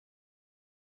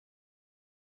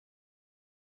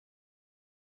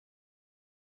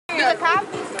the cops?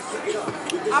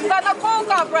 I'm gonna call the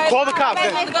cops, right? Call the cops,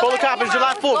 then. Call the cops. It's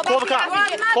July 4th. Call the cops.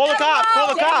 Call the cops.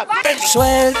 Call the cops.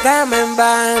 Suéltame en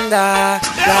banda,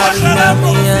 la vida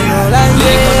mía no la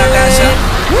lleve, no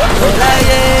la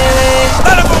lleve.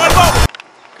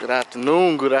 Good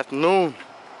afternoon, good afternoon.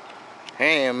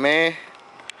 Damn, man.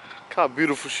 Look how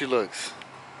beautiful she looks.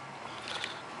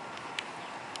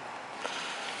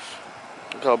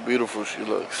 Look how beautiful she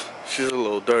looks. She's a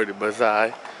little dirty, but it's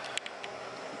alright.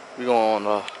 We going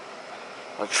on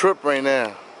a trip right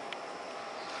now.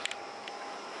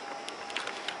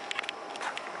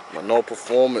 Menol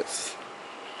performance.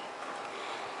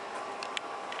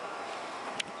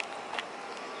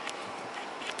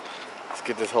 Let's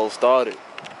get this hole started.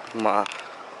 My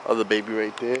other baby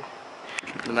right there.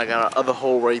 Then I got our other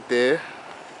hole right there.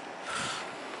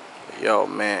 Yo,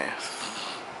 man.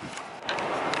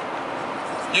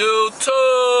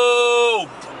 YouTube!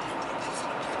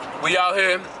 We out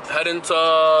here heading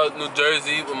to New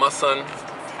Jersey with my son.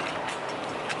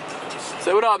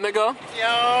 Say what up, nigga.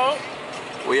 Yo.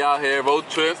 We out here, road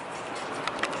trip.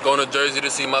 Going to Jersey to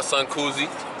see my son Coney.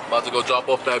 About to go drop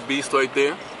off that beast right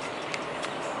there.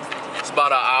 It's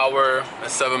about an hour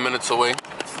and 7 minutes away.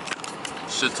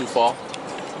 Shit too far.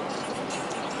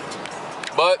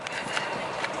 But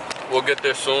we'll get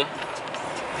there soon.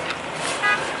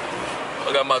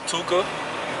 I got my Tuca,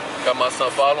 got my son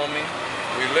following me.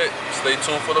 We lit. Stay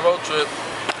tuned for the road trip.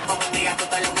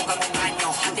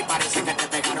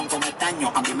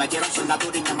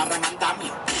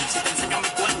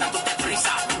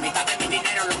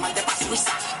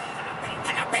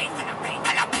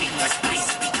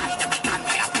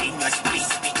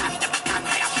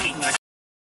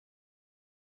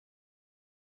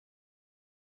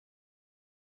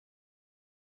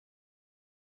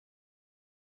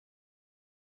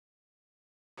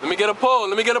 Let me get a pull,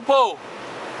 let me get a pull.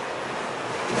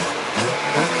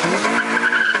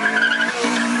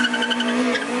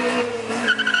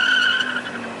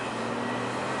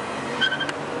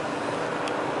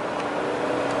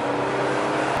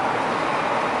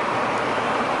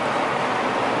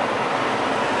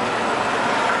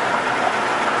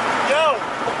 Yo,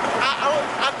 I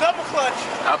double clutch.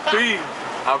 I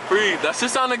breathe. That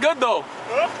shit sounded good though.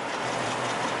 Huh?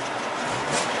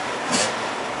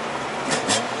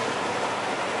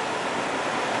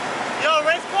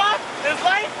 It's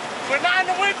late. We're not in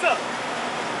the winter.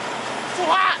 It's too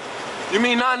hot. You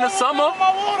mean not in the summer?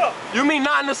 My water. You mean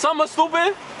not in the summer,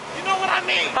 stupid? You know what I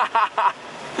mean.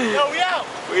 Yo, we out.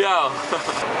 We out.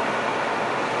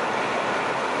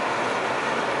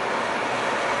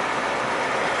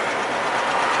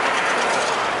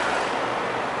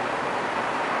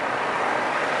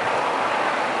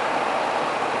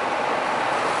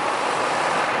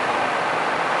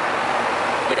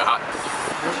 Nigga hot.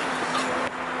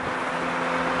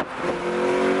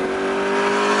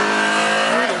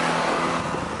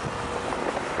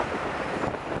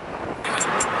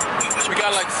 We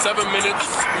got like 7 minutes.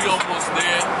 We almost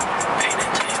there.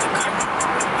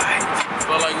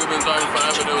 Felt like we've been driving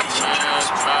forever. There was mad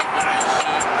traffic and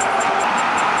shit.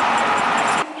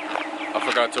 I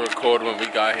forgot to record when we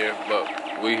got here, but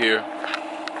we here.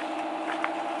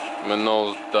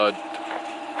 Menol's dud.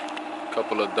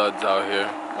 Couple of duds out here.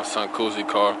 My son Cozy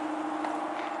car.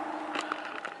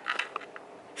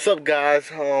 What's up, guys?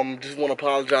 Just want to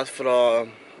apologize for the,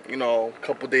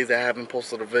 couple days I haven't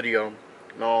posted a video.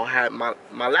 I had my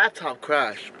laptop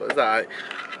crashed, but it's alright.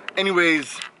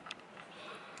 Anyways,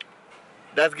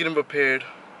 that's getting repaired,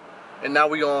 and now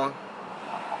we on,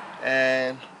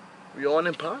 and we on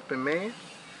and popping, man.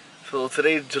 So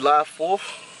today's July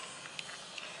 4th,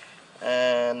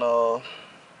 and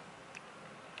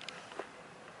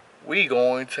we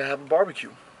going to have a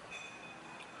barbecue.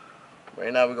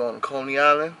 Right now we're going to Coney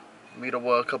Island, meet up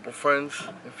with a couple friends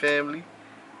and family,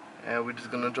 and we're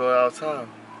just gonna enjoy our time.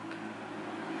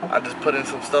 I just put in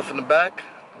some stuff in the back.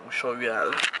 We'll show you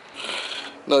how.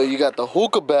 No, you got the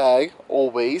hookah bag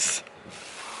always.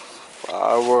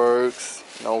 Fireworks.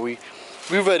 We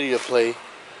ready to play.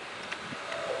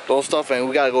 Those stuff, and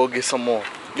we gotta go get some more.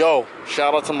 Yo,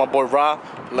 shout out to my boy Rob,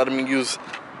 letting me use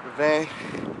the van.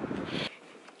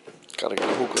 Gotta get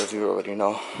a hookah, as you already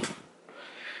know.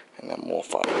 And then more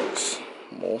fireworks.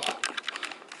 More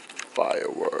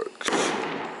fireworks.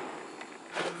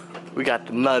 We got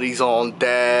the nutties on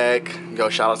deck. Yo,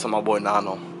 shout out to my boy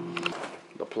Nano.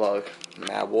 The plug.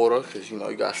 Mad water, because you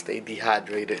gotta stay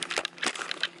dehydrated.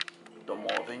 The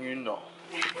more than you know.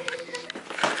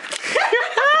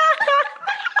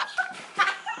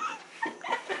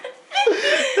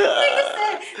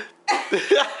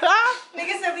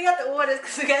 Nigga said we got the orders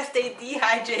because we gotta stay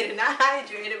dehydrated, not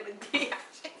hydrated, but dehydrated.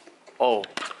 Oh.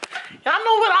 Y'all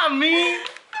know what I mean?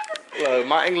 Look,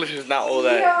 my English is not all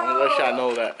that. I'm gonna let y'all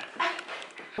know that.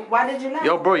 Why did you not?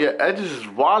 Yo, bro, your edges is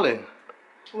wildin'.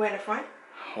 Where in the front?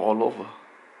 All over.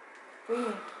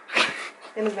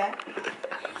 In the back?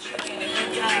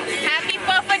 Happy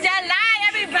 4th of July,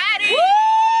 everybody!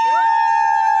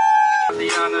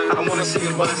 I wanna see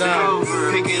you bust down.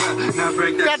 Pick it up, now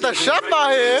break that. Got the chef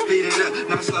out here. Speed it up,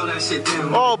 now slow that shit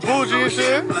down. Oh, bougie and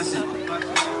shit.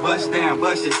 Bust down,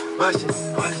 bust it, bust it,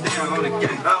 bust down on the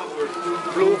gang.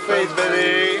 Blue face,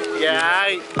 baby.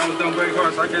 Yeah, Don't break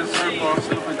hearts, I get served for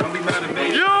stupid. Don't be mad at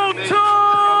me. YouTube!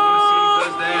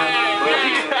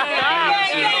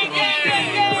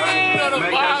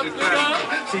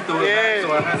 Yeah.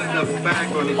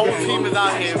 Whole team is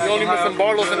out here. We only missing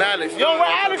Barlos and Alex. Yo, where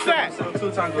Alex at?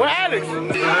 Where Alex?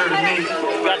 We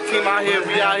got a team out here.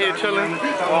 We out here chilling.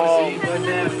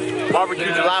 Barbecue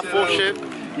July 4th shit.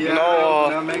 You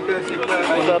know,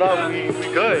 what's that up? We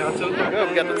good. We good.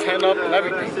 We got the tent up and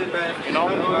everything. You know?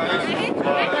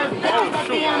 Oh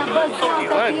shoot.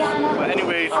 But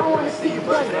anyways, we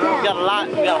got a lot.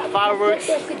 We got fireworks.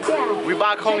 We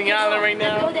by Coney Island right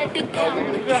now. We're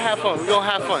gonna have fun. We're gonna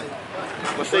have fun.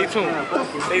 But stay tuned.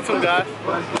 Stay tuned, guys.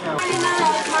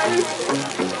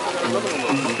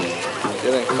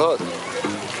 It ain't cooked.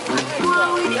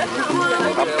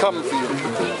 I'm coming for you.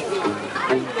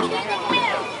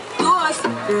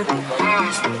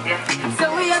 So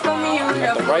we are coming here with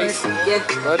the rice.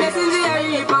 Blessings we are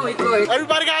reaping with God.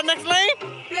 Everybody got next lane?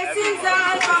 Blessings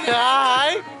are coming.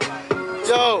 Alright.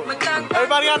 Yo,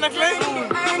 everybody got next lane?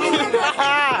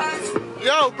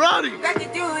 Yo, Brody.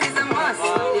 Gratitude is a must.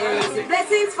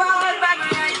 Blessings fall back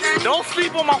right. Don't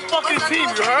sleep on my fucking team,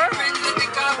 you heard?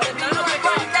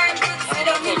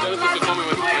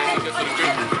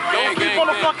 Don't sleep on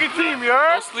the fucking team, you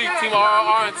heard? Don't sleep, Team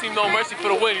RRR and Team No Mercy for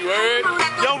the win, you heard?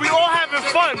 Yo, we all having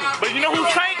fun, but you know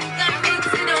who's tight?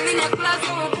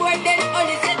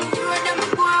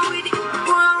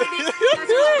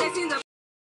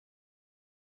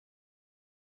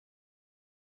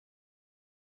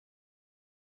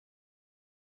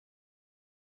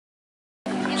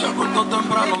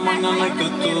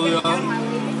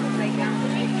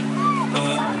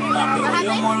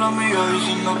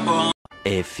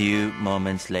 A few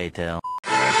moments later.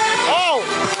 Oh!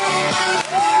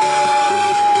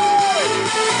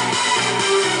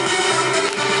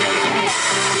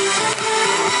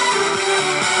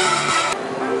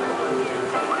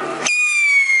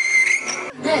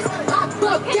 Yes, pop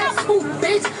up, guess who,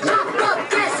 bitch? Pop up,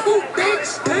 guess who,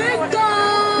 bitch? Pick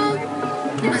up!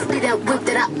 You must be that whip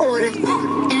that I ordered,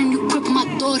 and you grip my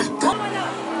daughter.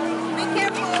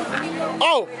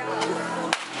 Oh!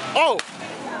 Oh!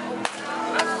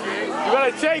 You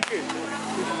gotta take it.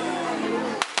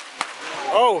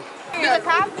 Oh. You the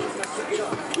cop?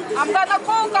 I'm gonna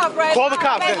call cop, right? Call the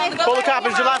cops. Then. Call the cops.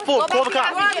 It's July 4th. Call the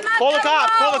cops. Call the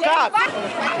cops. Call the cops.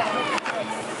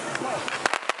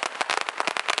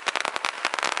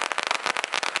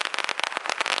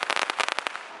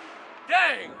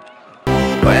 Dang!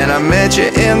 When I met you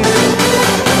in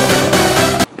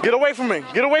Get away from me.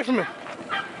 Get away from me.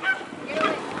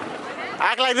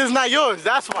 Act like this is not yours.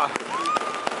 That's why.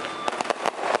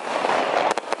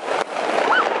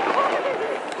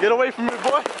 Get away from me,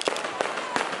 boy.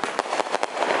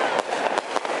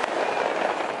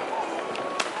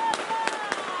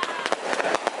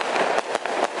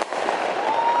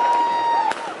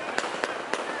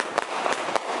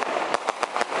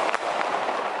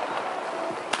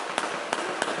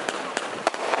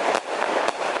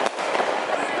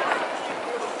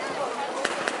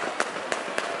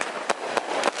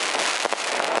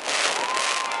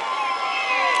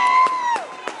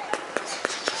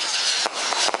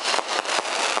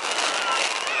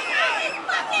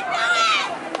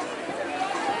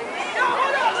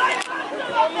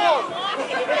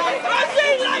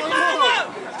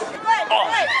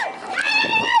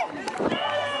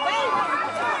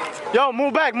 Yo,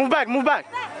 move back, move back, move back.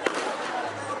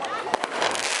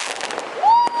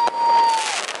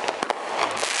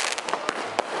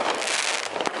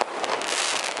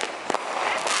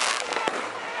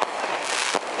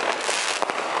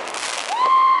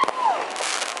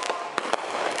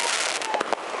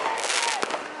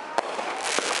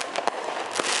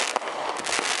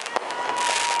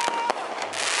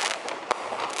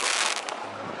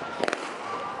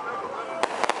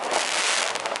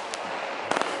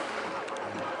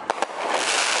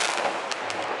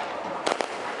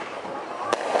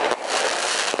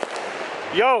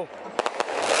 Yo,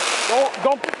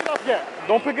 don't pick it up yet.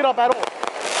 Don't pick it up at all.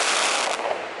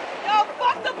 Yo,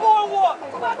 fuck the boardwalk.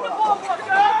 Fuck the boardwalk,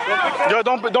 girl. Yo,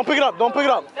 don't pick it up. Don't pick it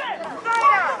up. Fuck the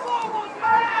boardwalk.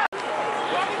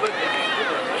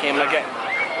 game again.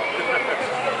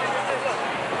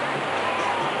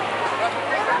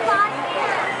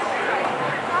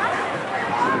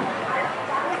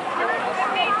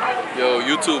 Yo,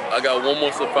 YouTube, I got one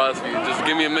more surprise for you. Just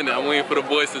give me a minute. I'm waiting for the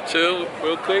boys to chill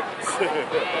real quick.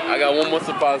 I got one more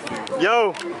surprise for you.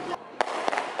 Yo!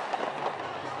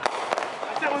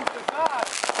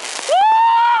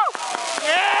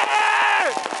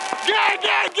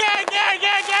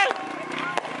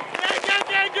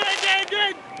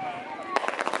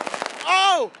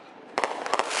 Oh!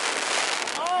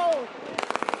 Oh!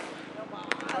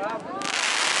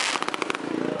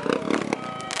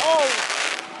 Oh!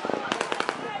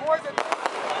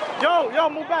 Yo,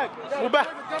 move back. Move back.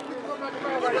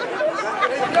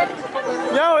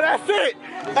 Yo, that's it.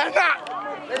 That's not.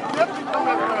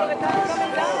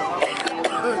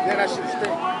 Then that shit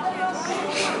stink.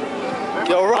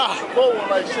 Yo, Rob.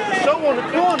 Like shit, the show on the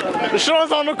corner. The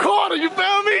show's on the corner, you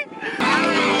feel me?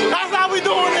 That's how we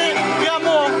doing it. We got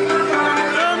more. You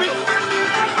feel me?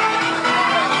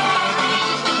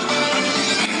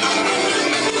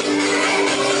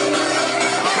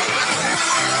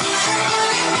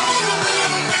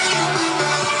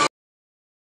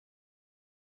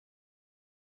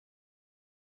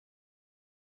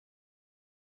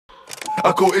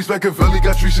 I call Ace Machiavelli,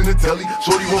 got streets in the telly.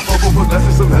 Shorty won't fuck over,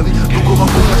 that's some heli. Look on my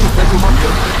phone, that's a back on my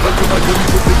belly. Like my belly,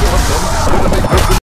 so think of my belly. When I make